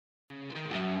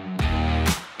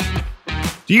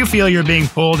Do you feel you're being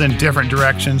pulled in different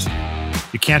directions?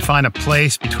 You can't find a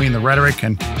place between the rhetoric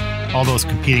and all those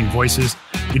competing voices?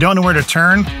 You don't know where to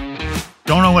turn?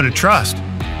 Don't know what to trust?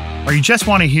 Or you just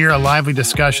want to hear a lively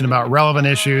discussion about relevant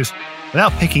issues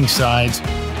without picking sides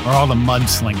or all the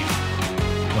mudslinging?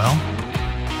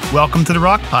 Well, welcome to the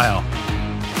Rock Pile.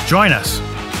 Join us.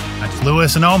 That's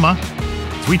Lewis and Oma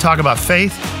as we talk about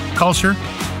faith, culture,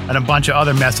 and a bunch of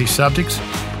other messy subjects.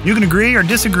 You can agree or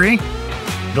disagree.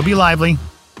 It'll be lively,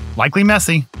 likely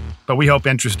messy, but we hope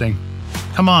interesting.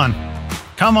 Come on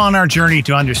our journey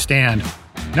to understand.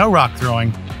 No rock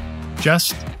throwing,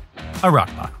 just a rock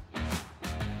pile.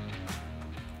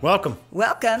 Welcome.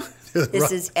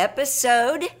 This is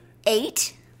episode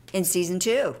 8 in season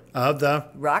 2 of the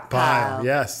Rock Pile.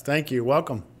 Yes, thank you.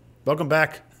 Welcome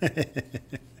back.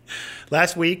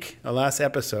 Last week, last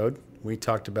episode, we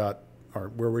talked about, or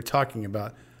where we're talking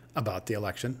about the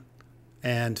election.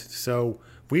 And so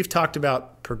we've talked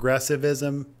about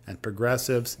progressivism and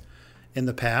progressives in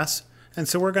the past. And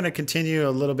so we're going to continue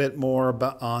a little bit more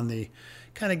on the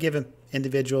kind of giving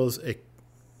individuals a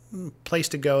place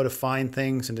to go to find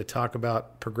things and to talk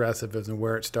about progressivism,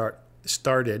 where it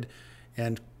started,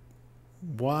 and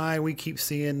why we keep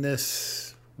seeing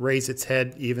this raise its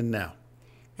head even now.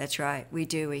 That's right. We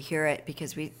do. We hear it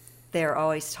because they're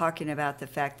always talking about the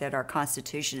fact that our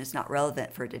Constitution is not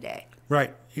relevant for today.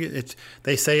 Right.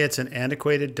 They say it's an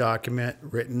antiquated document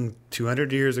written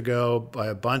 200 years ago by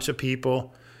a bunch of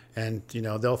people, and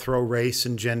they'll throw race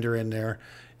and gender in there,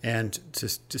 and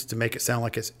just to make it sound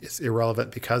like it's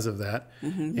irrelevant because of that.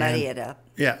 Mm-hmm. Muddy it up.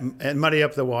 Yeah, and muddy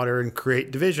up the water and create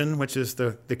division, which is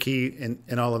the key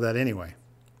in all of that anyway.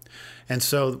 And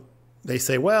so they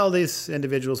say, well, these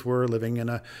individuals were living in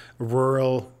a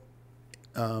rural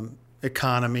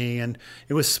economy, and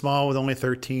it was small with only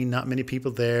 13, not many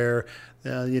people there.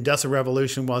 The Industrial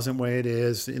Revolution wasn't the way it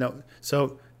is,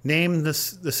 So name the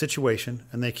situation,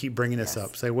 and they keep bringing this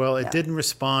up. Say, well, it didn't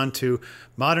respond to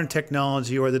modern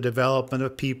technology or the development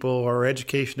of people or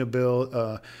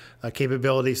educational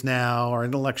capabilities now, or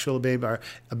intellectual ability, our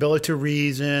ability to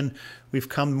reason. We've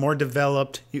come more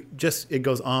developed. It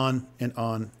goes on and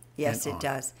on. Yes, it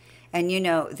does. And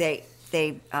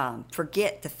they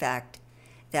forget the fact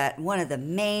that one of the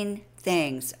main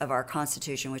things of our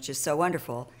Constitution, which is so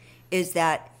wonderful, is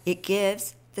that it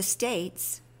gives the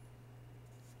states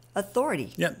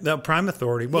authority. Yeah, the prime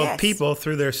authority. Well, yes. People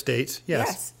through their states.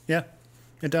 Yes. Yeah,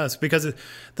 it does. Because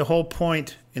the whole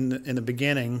point in the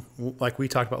beginning, like we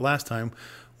talked about last time,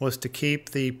 was to keep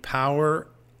the power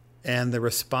and the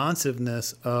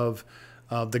responsiveness of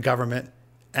the government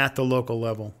at the local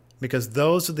level. Because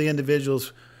those are the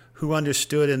individuals who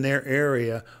understood in their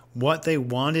area what they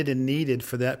wanted and needed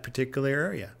for that particular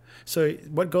area. So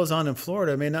what goes on in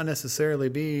Florida may not necessarily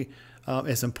be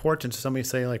as important to somebody,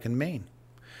 say, like in Maine.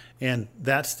 And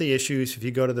that's the issues, if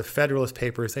you go to the Federalist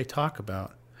Papers, they talk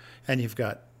about. And you've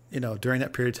got, during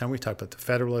that period of time, we talked about the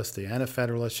Federalists, the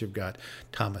Anti-Federalists. You've got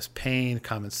Thomas Paine,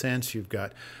 Common Sense. You've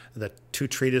got the 2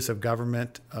 Treatises of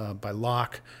Government by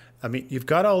Locke. I mean, you've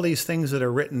got all these things that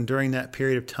are written during that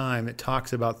period of time. It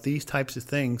talks about these types of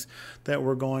things that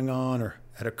were going on or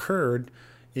had occurred,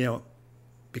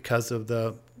 because of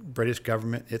the British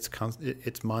government,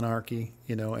 its monarchy,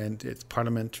 and its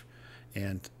parliament,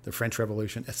 and the French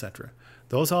Revolution, etc.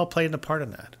 Those all played a part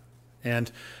in that.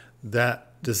 And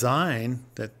that design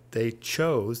that they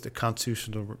chose, the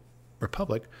Constitutional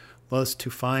Republic, was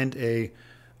to find a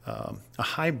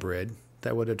hybrid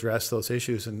that would address those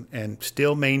issues and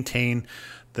still maintain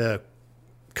the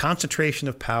concentration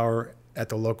of power at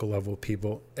the local level of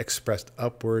people expressed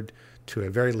upward to a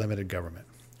very limited government.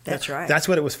 That's right. That's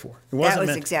what it was for. That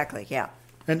was exactly, yeah.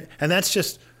 And that's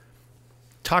just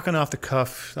talking off the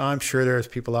cuff. I'm sure there's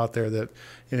people out there that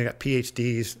got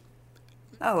PhDs.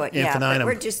 Oh, yeah, but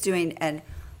we're just doing an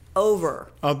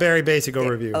a very basic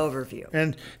overview.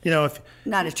 And if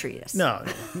not a treatise. No,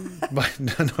 but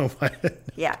no.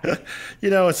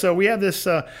 Yeah. So we have this.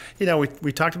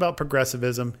 We talked about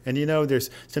progressivism, and there's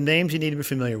some names you need to be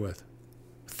familiar with: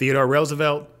 Theodore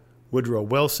Roosevelt, Woodrow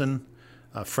Wilson,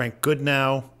 Frank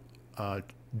Goodenow,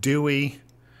 Dewey,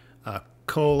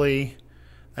 Coley,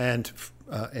 and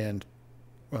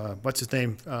what's his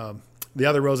name? The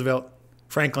other Roosevelt,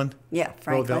 Franklin. Yeah,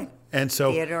 Franklin. Roosevelt. And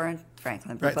so Theodore and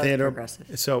Franklin were both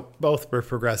progressive. So both were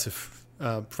progressive.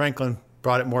 Franklin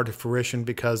brought it more to fruition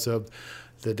because of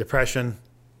the Depression,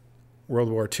 World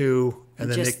War II,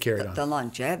 and then Nick carried on. The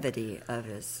longevity of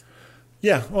his.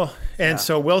 Yeah, well,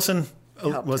 so Wilson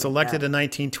was elected in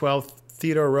 1912.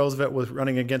 Theodore Roosevelt was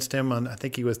running against him on, I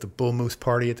think he was the Bull Moose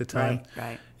Party at the time.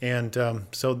 Right. And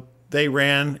so they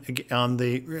ran on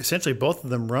essentially both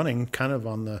of them running kind of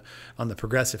on the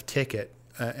progressive ticket,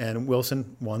 and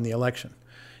Wilson won the election.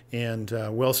 And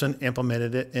Wilson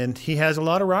implemented it, and he has a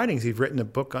lot of writings. He's written a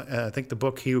book. I think the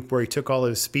book where he took all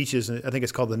his speeches. I think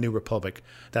it's called The New Republic.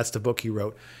 That's the book he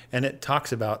wrote, and it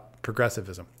talks about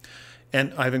progressivism.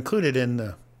 And I've included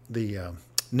in the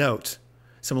notes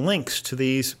some links to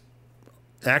these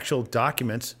actual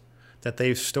documents that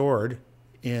they've stored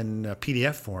in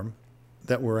PDF form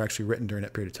that were actually written during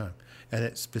that period of time. And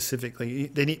it specifically,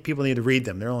 people need to read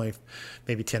them. They're only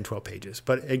maybe 10, 12 pages.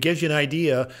 But it gives you an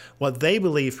idea what they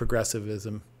believe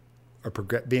progressivism or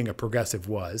being a progressive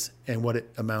was and what it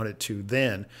amounted to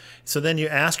then. So then you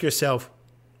ask yourself,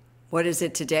 what is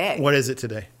it today? What is it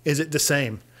today? Is it the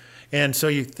same? And so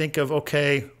you think of,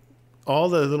 okay, all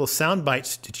the little sound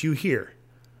bites that you hear.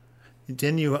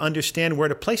 Then you understand where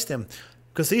to place them,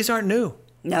 because these aren't new.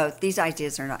 No, these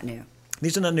ideas are not new.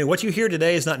 These are not new. What you hear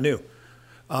today is not new.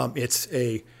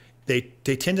 They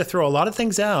tend to throw a lot of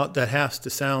things out that has to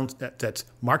sound that's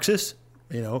Marxist.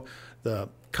 The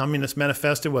Communist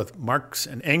Manifesto with Marx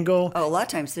and Engels. Oh, a lot of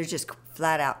times they're just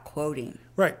flat out quoting.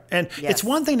 Right. And It's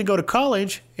one thing to go to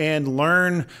college and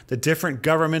learn the different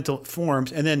governmental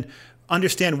forms and then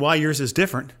understand why yours is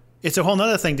different. It's a whole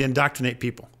other thing to indoctrinate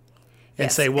people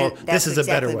and say, well, this is a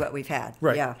better way. That's exactly what we've had.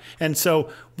 Right. Yeah. And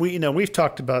so we've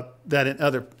talked about that at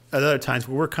other times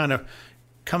where we're kind of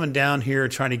coming down here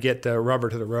trying to get the rubber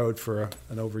to the road for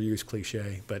an overused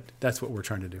cliche, but that's what we're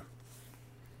trying to do.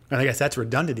 And I guess that's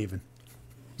redundant even.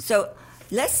 So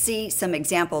let's see some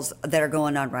examples that are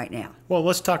going on right now. Well,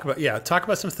 let's talk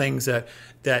about some things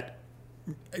that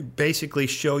basically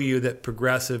show you that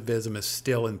progressivism is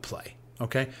still in play.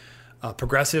 Okay,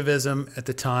 progressivism at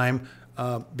the time,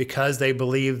 because they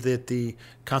believed that the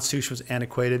Constitution was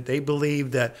antiquated, they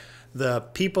believed that the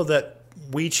people that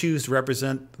we choose to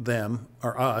represent them,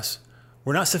 or us,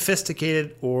 were not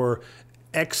sophisticated or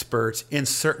experts in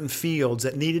certain fields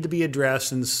that needed to be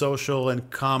addressed in social and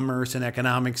commerce and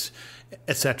economics,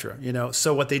 etc.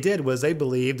 So what they did was they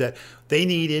believed that they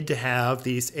needed to have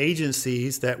these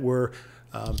agencies that were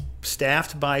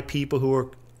staffed by people who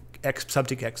were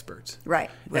subject experts.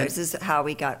 Right. This is how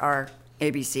we got our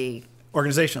ABC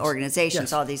organizations,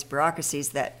 yes. All these bureaucracies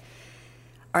that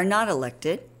are not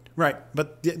elected. Right,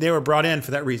 but they were brought in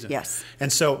for that reason. Yes.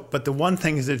 And so, but the one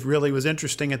thing that really was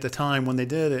interesting at the time when they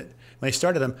did it, when they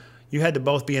started them, you had to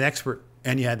both be an expert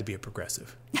and you had to be a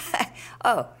progressive.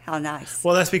 Oh, how nice.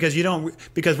 Well, that's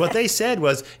because what they said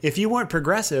was, if you weren't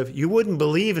progressive, you wouldn't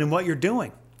believe in what you're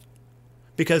doing.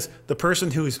 Because the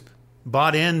person who's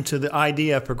bought into the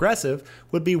idea of progressive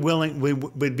would be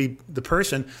the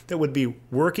person that would be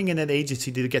working in an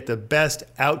agency to get the best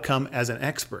outcome as an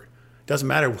expert. Doesn't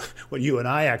matter what you and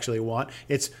I actually want.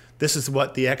 This is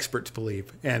what the experts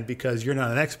believe, and because you're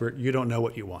not an expert, you don't know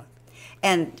what you want.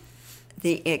 And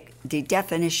the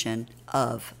definition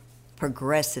of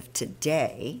progressive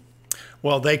today.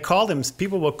 Well,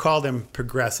 people will call them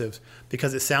progressives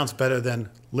because it sounds better than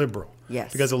liberal.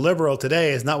 Yes. Because a liberal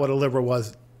today is not what a liberal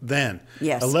was then.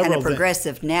 Yes, and a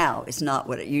progressive now is not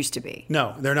what it used to be.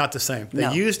 No, they're not the same.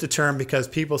 They use the term because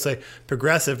people say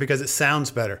progressive because it sounds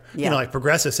better. Yeah. Like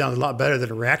progressive sounds a lot better than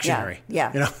a reactionary.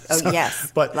 Yeah.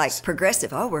 Yes. But like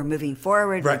progressive, we're moving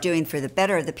forward. Right. We're doing for the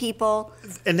better of the people.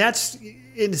 And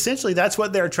essentially that's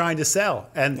what they're trying to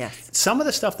sell. And some of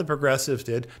the stuff the progressives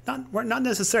did were not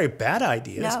necessarily bad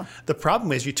ideas. No. The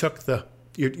problem is you took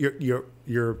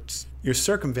you're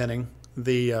circumventing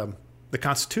the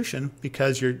Constitution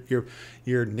because you're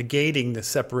negating the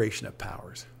separation of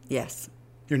powers. Yes.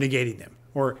 You're negating them,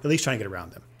 or at least trying to get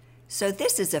around them. So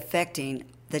this is affecting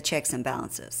the checks and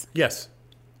balances. Yes.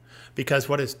 Because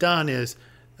what it's done is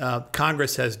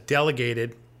Congress has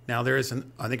delegated. Now there is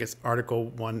I think it's Article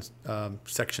 1,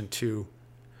 Section 2,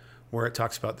 where it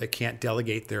talks about they can't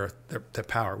delegate their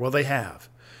power. Well, they have.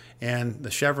 And the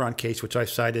Chevron case, which I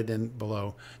cited in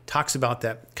below, talks about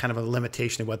that kind of a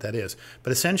limitation of what that is.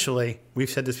 But essentially, we've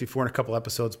said this before in a couple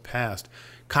episodes past,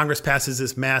 Congress passes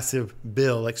this massive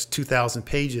bill, like 2,000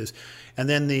 pages, and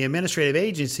then the administrative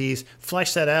agencies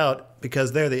flesh that out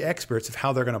because they're the experts of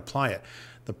how they're going to apply it.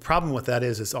 The problem with that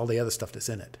is all the other stuff that's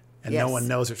in it. And no one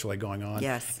knows what's really going on.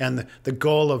 Yes. And the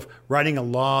goal of writing a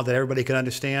law that everybody can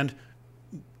understand,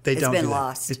 it's been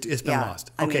lost. It's been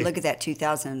lost. I mean, look at that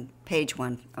 2,000-page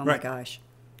one. Oh, my gosh.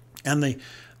 And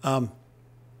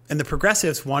the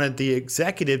progressives wanted the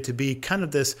executive to be kind of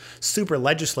this super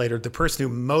legislator, the person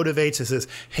who motivates and says,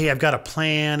 hey, I've got a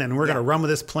plan, and we're going to run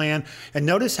with this plan. And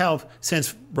notice how,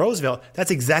 since Roosevelt, that's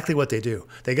exactly what they do.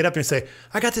 They get up and say,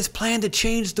 I got this plan to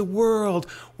change the world.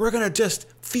 We're going to just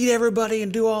feed everybody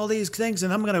and do all these things.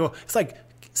 And I'm going to go, it's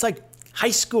like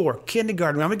high school or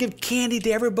kindergarten. I'm going to give candy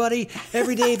to everybody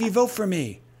every day if you vote for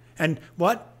me. And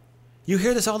what? You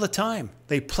hear this all the time.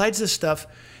 They pledge this stuff.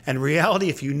 And in reality,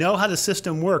 if you know how the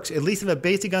system works, at least have a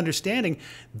basic understanding,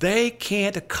 they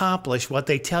can't accomplish what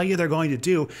they tell you they're going to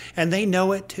do. And they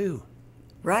know it too.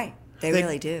 Right. They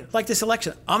really do. Like this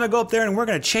election. I'm going to go up there and we're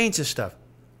going to change this stuff.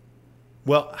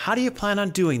 Well, how do you plan on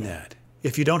doing that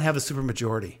if you don't have a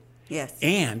supermajority? Yes.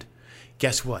 And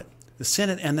guess what? The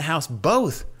Senate and the House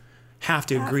both have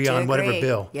to agree on whatever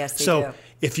bill. Yes, they do. So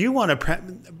if you want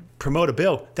to promote a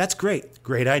bill, that's great.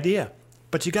 Great idea.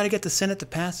 But you got to get the Senate to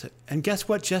pass it. And guess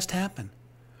what just happened?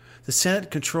 The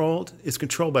Senate is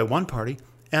controlled by one party,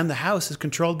 and the House is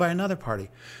controlled by another party.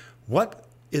 What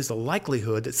is the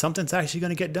likelihood that something's actually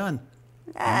going to get done?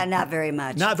 Not very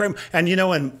much. Not very much. And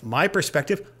in my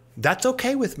perspective, that's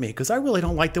okay with me because I really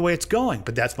don't like the way it's going.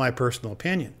 But that's my personal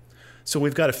opinion. So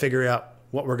we've got to figure out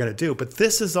what we're going to do. But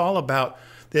this is all about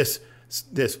this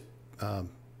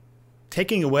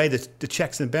taking away the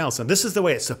checks and balances. And this is the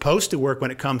way it's supposed to work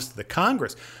when it comes to the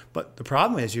Congress. But the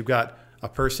problem is you've got a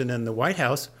person in the White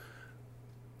House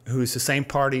who's the same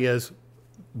party as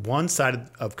one side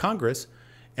of Congress,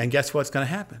 and guess what's going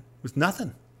to happen? It's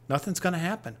nothing. Nothing's going to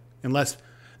happen unless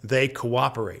they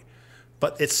cooperate.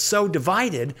 But it's so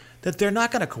divided that they're not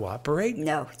going to cooperate.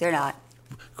 No, they're not.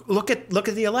 Look at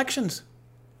the elections.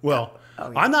 Well,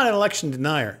 yeah. I'm not an election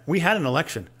denier. We had an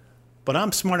election, but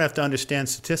I'm smart enough to understand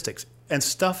statistics. And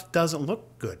stuff doesn't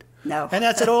look good. No. And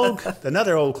that's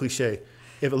another old cliche.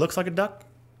 If it looks like a duck,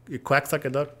 it quacks like a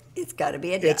duck. It's got to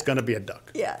be a duck. It's going to be a duck.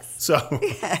 Yes. So.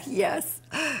 Yes.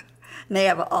 And they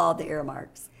have all the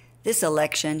earmarks. This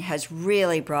election has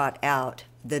really brought out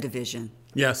the division.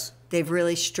 Yes. They've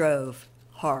really strove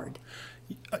hard.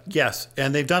 Yes.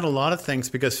 And they've done a lot of things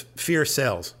because fear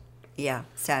sells. Yeah,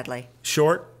 sadly.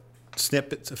 Short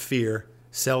snippets of fear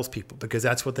sells people because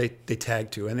that's what they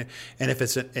tag to. And if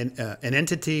it's an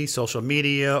entity, social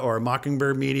media or a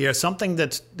Mockingbird media, something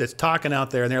that's talking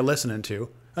out there and they're listening to,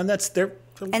 and that's their.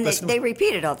 And they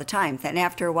repeat it all the time. And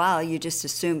after a while, you just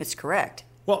assume it's correct.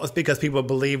 Well, it's because people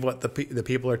believe what the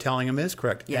people are telling them is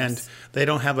correct. Yes. And they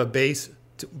don't have a base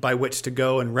by which to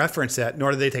go and reference that,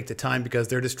 nor do they take the time because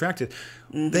they're distracted.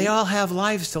 Mm-hmm. They all have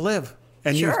lives to live.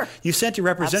 And sure. you sent your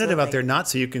representative Absolutely. out there not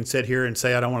so you can sit here and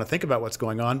say, I don't want to think about what's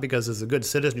going on, because as a good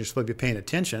citizen, you're supposed to be paying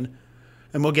attention.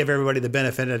 And we'll give everybody the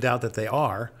benefit of the doubt that they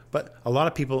are. But a lot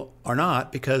of people are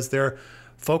not because they're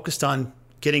focused on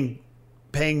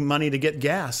paying money to get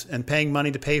gas and paying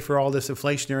money to pay for all this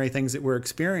inflationary things that we're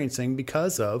experiencing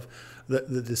because of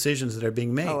the decisions that are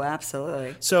being made. Oh,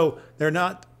 absolutely. So they're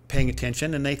not paying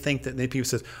attention, and they think that people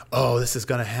says, oh, this is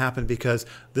going to happen because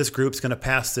this group's going to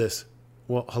pass this.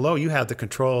 Well, hello, you have the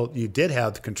control. You did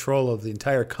have the control of the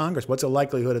entire Congress. What's the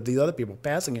likelihood of these other people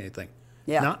passing anything?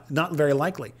 Yeah. Not very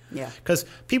likely. Yeah. Because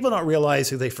people don't realize,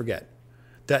 who they forget,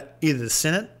 that either the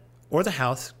Senate or the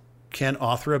House can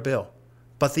author a bill,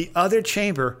 but the other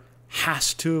chamber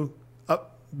has to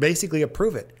basically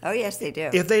approve it. Oh, yes, they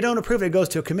do. If they don't approve it, it goes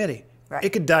to a committee. Right.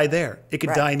 It could die there. It could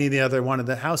Right. die in any other one of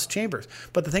the House chambers.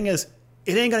 But the thing is,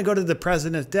 it ain't going to go to the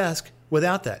president's desk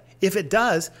without that. If it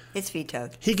does, it's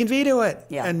vetoed. He can veto it.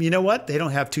 Yeah. And you know what? They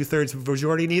don't have 2/3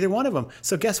 majority in either one of them.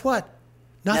 So guess what?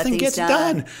 Nothing gets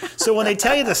done. So when they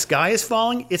tell you the sky is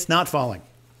falling, it's not falling.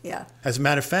 Yeah. As a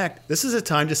matter of fact, this is a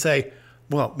time to say,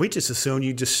 well, we just assume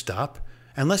you just stop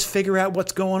and let's figure out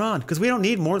what's going on, because we don't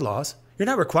need more laws. You're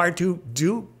not required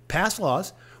to pass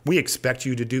laws. We expect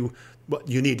you to do what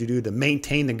you need to do to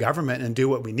maintain the government and do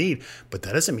what we need. But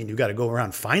that doesn't mean you got to go around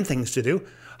and find things to do.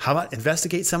 How about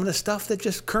investigate some of the stuff that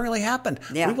just currently happened?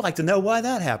 Yeah. We would like to know why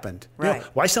that happened. Right.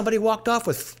 Why somebody walked off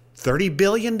with $30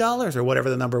 billion or whatever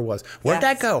the number was. Where'd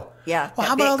that go? Yeah. Well,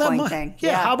 how about all that money? Thing.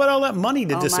 Yeah. How about all that money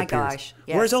that disappears? Oh my gosh.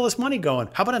 Yes. Where's all this money going?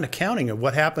 How about an accounting of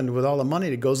what happened with all the money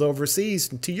that goes overseas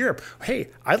to Europe? Hey,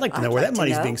 I'd like to know where that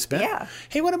money's being spent. Yeah.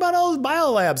 Hey, what about all those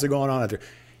biolabs that are going on out there?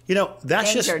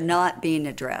 That's Things are not being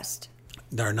addressed.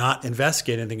 They're not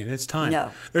investigating anything, and it's time.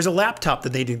 No. There's a laptop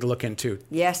that they need to look into.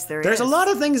 Yes, there is. There's a lot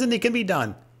of things that can be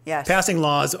done. Yes. Passing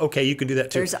laws, okay, you can do that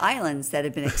too. There's islands that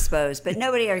have been exposed, but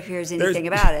nobody ever hears anything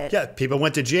about it. Yeah, people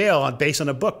went to jail based on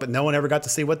a book, but no one ever got to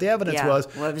see what the evidence was.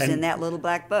 What was in that little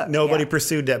black book. Nobody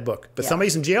pursued that book. But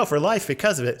somebody's in jail for life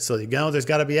because of it, so there's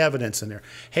got to be evidence in there.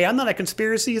 Hey, I'm not a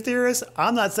conspiracy theorist.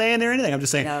 I'm not saying there anything. I'm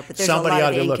just saying no, but there's somebody a lot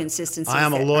ought to of look. inconsistencies I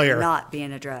am a lawyer. that are not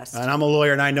being addressed. And I'm a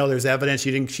lawyer, and I know there's evidence.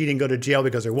 She didn't go to jail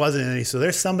because there wasn't any. So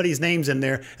there's somebody's names in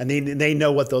there, and they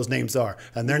know what those names are.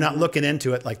 And they're not looking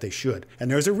into it like they should. And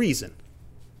there's a reason.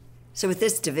 So with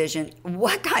this division,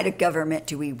 what kind of government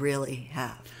do we really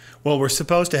have? Well, we're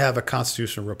supposed to have a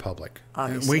constitutional republic.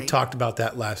 Obviously. And we talked about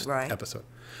that last episode.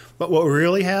 But what we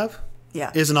really have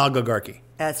is an oligarchy.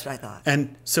 That's what I thought.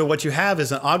 And so what you have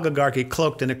is an oligarchy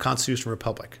cloaked in a constitutional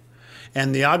republic.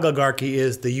 And the oligarchy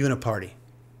is the uniparty.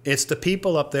 It's the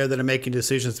people up there that are making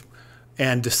decisions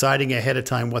and deciding ahead of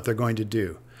time what they're going to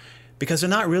do. Because they're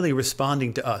not really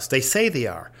responding to us. They say they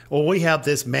are. Well, we have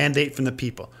this mandate from the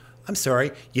people. I'm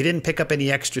sorry, you didn't pick up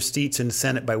any extra seats in the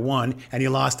Senate by one, and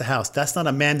you lost the House. That's not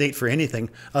a mandate for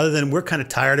anything other than we're kind of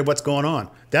tired of what's going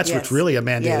on. That's what's really a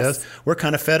mandate is. We're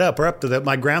kind of fed up. We're up to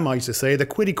my grandma used to say, the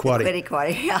quitty-quatty. The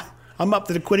quitty-quatty, yeah. I'm up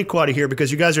to the quitty-quatty here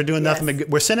because you guys are doing nothing.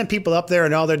 We're sending people up there,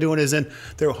 and all they're doing is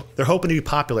they're hoping to be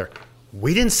popular.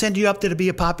 We didn't send you up there to be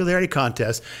a popularity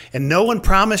contest, and no one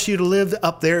promised you to live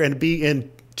up there and be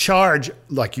in charge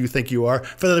like you think you are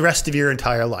for the rest of your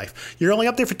entire life. You're only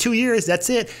up there for 2 years. That's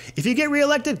it. If you get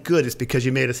reelected, good. It's because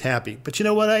you made us happy. But you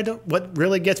know what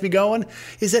really gets me going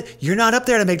is that you're not up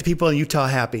there to make the people in Utah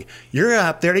happy. You're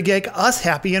up there to get us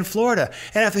happy in Florida.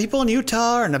 And if people in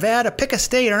Utah or Nevada, pick a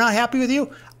state, are not happy with you,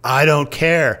 I don't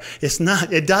care.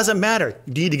 It doesn't matter.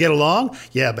 You need to get along?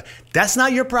 Yeah, but that's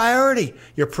not your priority.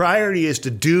 Your priority is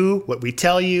to do what we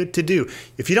tell you to do.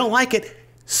 If you don't like it,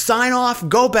 sign off,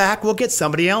 go back, we'll get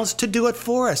somebody else to do it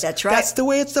for us. That's right. That's the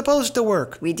way it's supposed to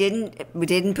work. We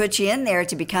didn't put you in there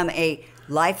to become a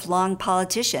lifelong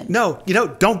politician. No,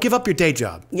 don't give up your day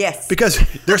job. Yes. Because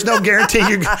there's no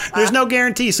guarantee. There's no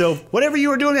guarantee. So whatever you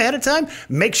were doing ahead of time,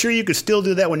 make sure you can still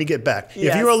do that when you get back.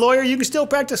 Yes. If you're a lawyer, you can still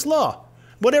practice law.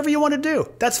 Whatever you want to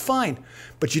do, that's fine.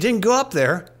 But you didn't go up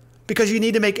there because you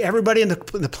need to make everybody in the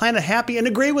planet happy and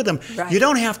agree with them. Right. You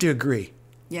don't have to agree.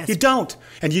 Yes. You don't.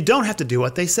 And you don't have to do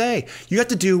what they say. You have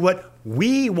to do what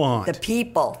we want. The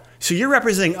people. So you're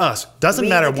representing us. Doesn't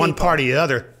matter one party or the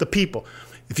other, the people.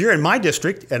 If you're in my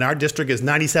district and our district is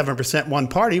 97% one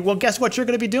party, well, guess what you're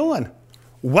going to be doing?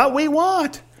 What we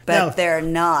want. But now, they're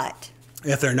not.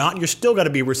 If they're not, you're still got to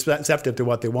be receptive to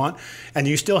what they want, and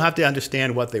you still have to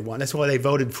understand what they want. That's why they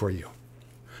voted for you.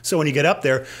 So when you get up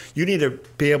there, you need to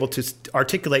be able to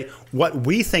articulate what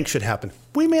we think should happen.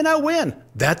 We may not win.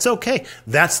 That's okay.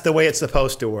 That's the way it's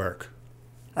supposed to work.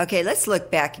 Okay, let's look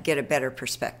back and get a better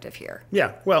perspective here.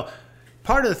 Yeah, well,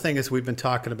 part of the thing is we've been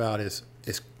talking about is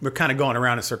we're kind of going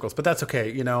around in circles, but that's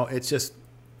okay. It's just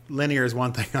linear is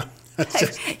one thing.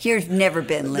 You've never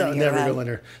been linear. No, never been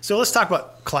linear. So let's talk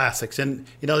about classics. And,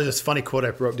 there's this funny quote I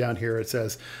wrote down here. It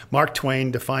says, Mark Twain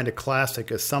defined a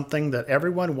classic as something that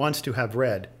everyone wants to have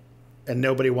read and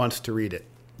nobody wants to read it.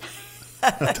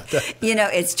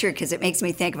 It's true because it makes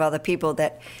me think of all the people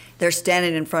that they're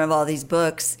standing in front of all these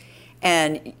books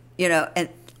and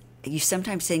you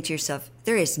sometimes think to yourself,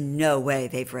 there is no way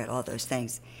they've read all those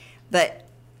things. But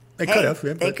They could have.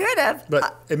 Yeah, they could have.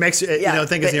 But it makes it,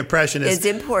 think the impression is. It's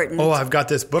important. Oh, I've got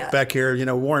this book back here,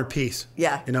 War and Peace.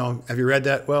 Yeah. Have you read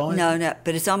that? Well, no,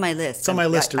 but it's on my list. It's on my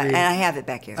list to read. And I have it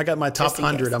back here. I got my top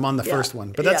 100. I'm on the first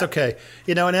one. But that's okay.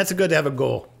 And that's good to have a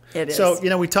goal. It is. So,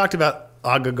 we talked about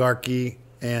oligarchy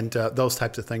and those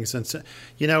types of things. And,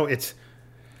 it's.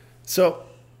 So,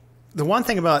 the one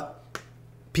thing about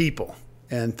people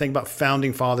and think about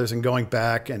founding fathers and going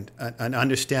back and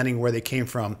understanding where they came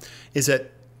from is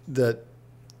that the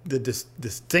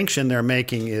distinction they're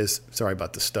making is, sorry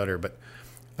about the stutter, but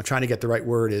I'm trying to get the right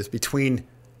word, is between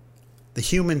the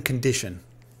human condition.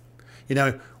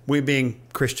 We being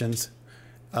Christians,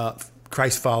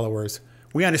 Christ followers,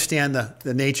 we understand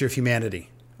the nature of humanity.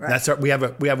 Right. We have a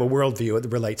worldview that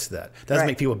relates to that. It doesn't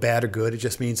make people bad or good. It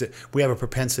just means that we have a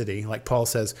propensity, like Paul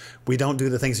says, we don't do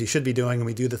the things we should be doing and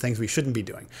we do the things we shouldn't be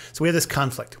doing. So we have this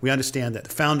conflict. We understand that.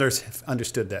 The founders have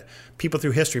understood that. People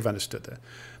through history have understood that.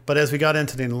 But as we got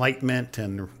into the Enlightenment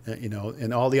and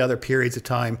and all the other periods of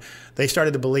time, they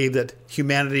started to believe that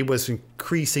humanity was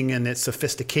increasing in its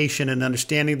sophistication and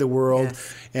understanding the world,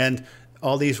 and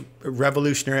all these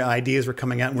revolutionary ideas were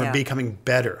coming out and were becoming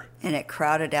better. And it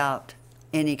crowded out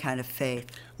any kind of faith.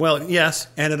 Well, yes,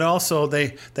 and it also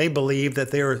they believed that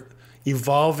they were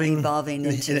evolving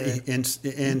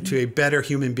into a better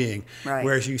human being. Right.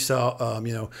 Whereas you saw,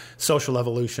 social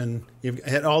evolution, you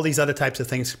had all these other types of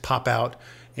things pop out,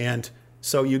 and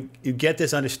so you get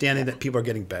this understanding that people are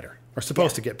getting better, or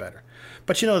supposed to get better.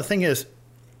 But the thing is,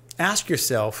 ask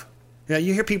yourself.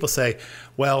 You hear people say,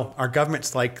 "Well, our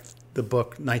government's like the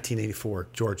book 1984,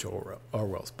 George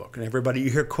Orwell's book," and you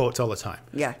hear quotes all the time.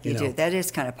 Yeah, you do. That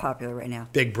is kind of popular right now.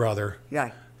 Big Brother.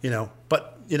 Yeah.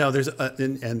 But there's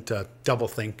Double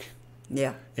Think.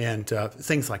 Yeah. And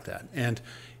things like that. And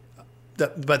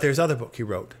but there's other book he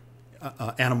wrote,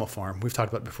 Animal Farm. We've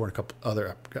talked about it before in a couple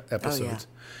other episodes.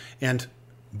 Oh, yeah. And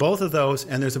both of those,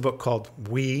 and there's a book called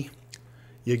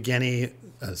Yevgeny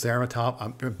Zaramatov.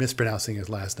 I'm mispronouncing his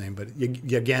last name, but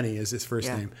Yevgeny is his first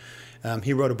name.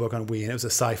 He wrote a book on we, and it was a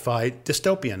sci-fi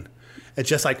dystopian. It's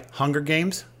just like Hunger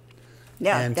Games.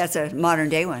 Yeah, and that's a modern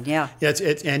day one. Yeah. Yeah,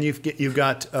 and you've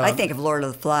got. I think of Lord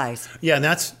of the Flies. Yeah, and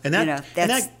that's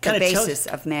that's the basis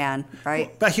of man, right?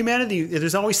 Well, but humanity,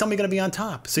 there's always somebody going to be on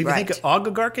top. So if you think of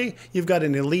oligarchy, you've got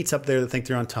an elites up there that think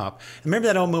they're on top. And remember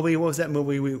that old movie? What was that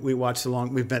movie we watched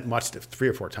along? Watched it 3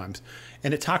 or 4 times,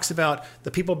 and it talks about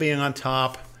the people being on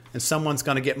top, and someone's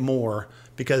going to get more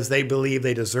because they believe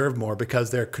they deserve more because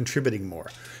they're contributing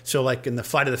more. So like in the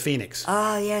Flight of the Phoenix.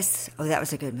 Oh yes, that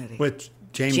was a good movie. With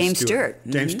James Stewart.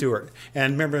 Mm-hmm. James Stewart.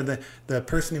 And remember the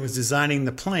person who was designing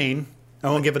the plane, I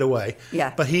won't give it away.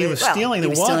 Yeah. But he was stealing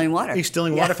water. Stealing water. He was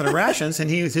stealing water from the rations, and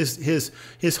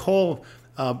his whole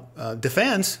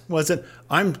defense was that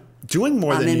I'm doing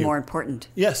more than you. I'm more important.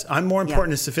 Yes, I'm more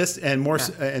important and sophisticated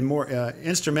and more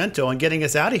instrumental in getting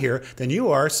us out of here than you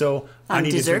are. So I'm I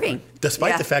need deserving. to,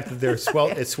 despite the fact that there's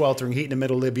it's sweltering heat in the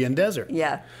middle of the Libyan desert.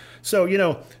 Yeah. So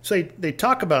they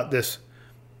talk about this,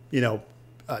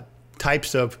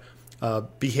 types of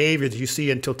behavior that you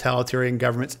see in totalitarian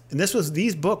governments. And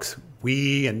these books,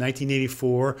 in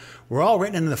 1984, were all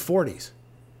written in the 40s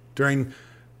during,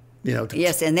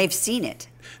 Yes, and they've seen it.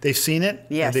 They've seen it.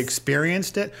 Yes. They've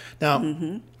experienced it. Now,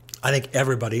 I think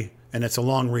everybody, and it's a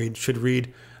long read, should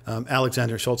read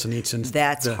Alexander Solzhenitsyn's.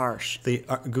 That's harsh. The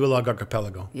Gulag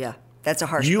Archipelago. Yeah, that's a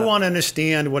harsh You book. want to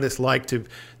understand what it's like to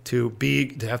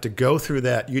have to go through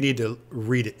that. You need to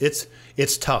read it.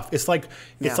 It's tough. It's like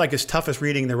as tough as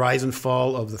reading The Rise and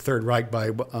Fall of the Third Reich by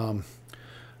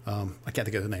I can't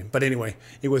think of the name, but anyway,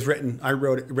 it was written. I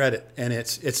read it, and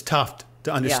it's tough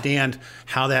to understand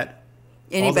how that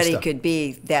anybody could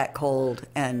be that cold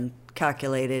and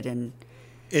calculated, and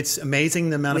it's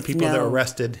amazing the amount of people that were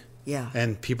arrested. Yeah.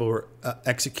 And people were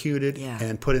executed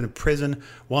and put in a prison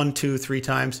 1, 2, 3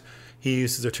 times. He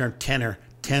uses the term 10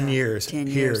 years. 10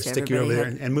 here, years. stick you over there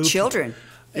and move. Children.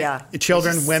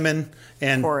 Children, women.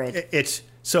 And horrid.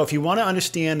 So if you want to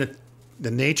understand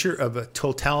the nature of a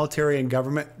totalitarian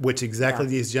government, which exactly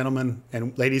these gentlemen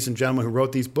and ladies and gentlemen who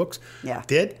wrote these books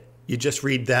did, you just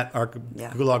read that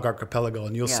Gulag Archipelago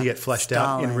and you'll see it fleshed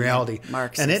out in reality.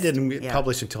 And it didn't get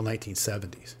published until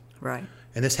 1970s. Right.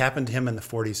 And this happened to him in the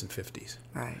 40s and 50s.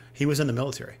 Right. He was in the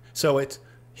military, so I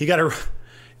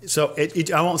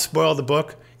won't spoil the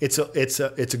book. It's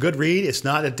a good read. It's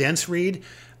not a dense read,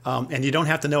 and you don't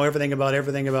have to know everything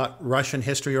about Russian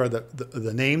history or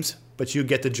the names, but you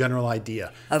get the general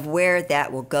idea of where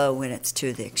that will go when it's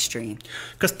to the extreme.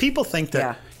 Because people think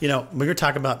that when you're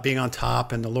talking about being on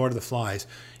top and the Lord of the Flies,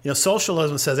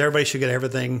 socialism says everybody should get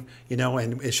everything,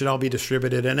 and it should all be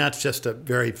distributed, and that's just a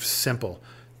very simple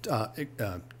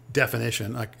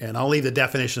definition, and I'll leave the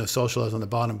definition of socialism on the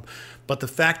bottom. But the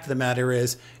fact of the matter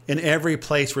is, in every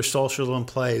place where socialism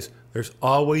plays, there's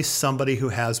always somebody who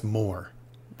has more.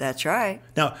 That's right.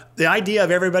 Now, the idea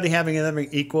of everybody having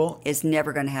everything equal is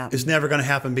never going to happen. Is never going to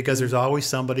happen because there's always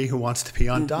somebody who wants to be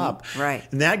on top. Right.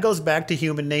 And that goes back to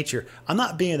human nature. I'm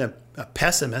not being a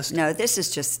pessimist. No, this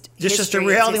is just a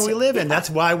reality we live in. That's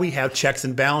why we have checks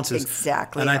and balances.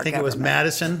 Exactly. And I think it was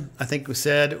Madison, who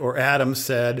said, or Adams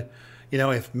said,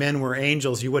 if men were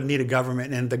angels, you wouldn't need a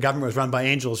government, and the government was run by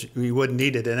angels, you wouldn't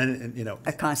need it, and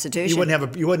a constitution.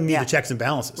 You wouldn't need the checks and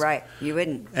balances. Right, you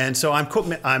wouldn't. And so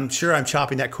I'm sure I'm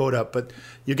chopping that quote up, but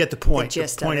you get the point.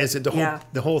 The point is that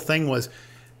the whole thing was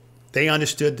they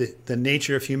understood the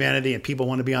nature of humanity, and people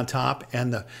want to be on top,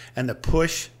 and the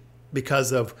push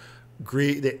because of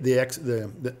Greek,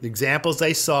 the examples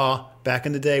they saw back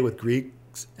in the day with Greeks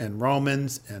and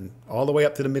Romans and all the way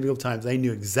up to the medieval times, they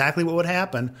knew exactly what would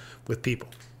happen with people.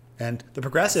 And the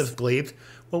progressives believed,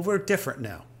 well, we're different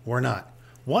now. We're not.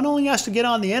 One only has to get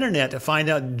on the internet to find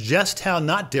out just how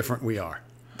not different we are.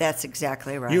 That's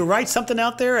exactly right. You write something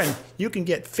out there and you can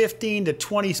get 15 to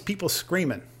 20 people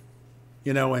screaming,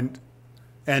 and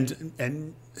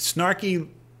snarky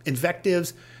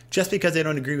invectives just because they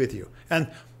don't agree with you. And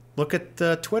look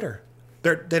at Twitter.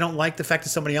 They don't like the fact that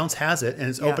somebody else has it and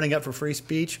it's opening up for free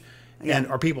speech,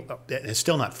 or people. It's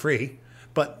still not free,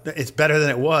 but it's better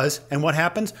than it was. And what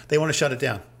happens? They want to shut it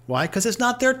down. Why? Because it's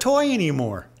not their toy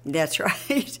anymore. That's right.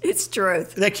 It's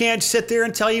truth. They can't sit there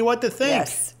and tell you what to think.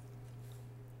 Yes.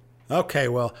 Okay,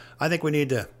 well, I think we need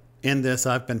to end this.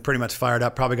 I've been pretty much fired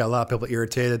up. Probably got a lot of people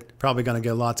irritated. Probably going to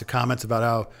get lots of comments about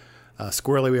how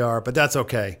squirrely we are, but that's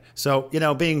okay. So,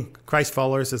 being Christ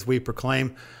followers as we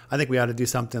proclaim, I think we ought to do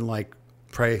something like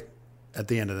pray at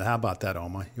the end of it. How about that,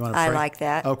 Oma? You want to pray? I like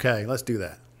that. Okay, let's do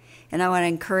that. And I want to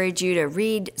encourage you to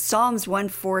read Psalms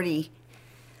 140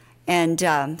 and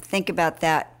think about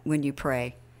that when you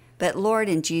pray. But Lord,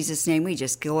 in Jesus' name, we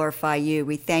just glorify you.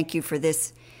 We thank you for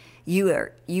this. You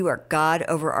are God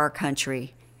over our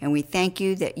country, and we thank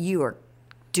you that you are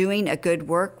doing a good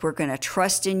work. We're going to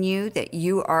trust in you that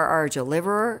you are our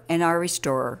deliverer and our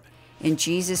restorer. In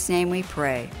Jesus' name we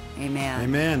pray. Amen.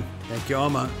 Amen. Thank you,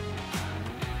 Alma.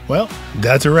 Well,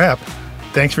 that's a wrap.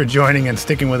 Thanks for joining and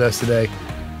sticking with us today.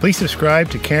 Please subscribe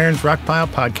to Cairn's Rockpile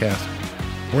Podcast.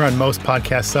 We're on most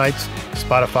podcast sites,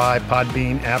 Spotify,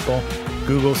 Podbean, Apple,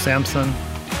 Google, Samsung.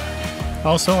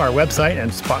 Also, our website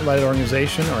and spotlighted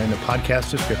organization are in the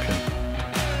podcast description.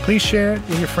 Please share it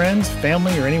with your friends,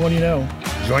 family, or anyone you know.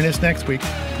 Join us next week.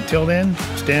 Until then,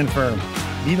 stand firm,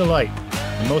 be the light,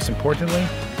 and most importantly,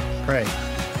 pray.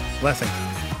 Blessings.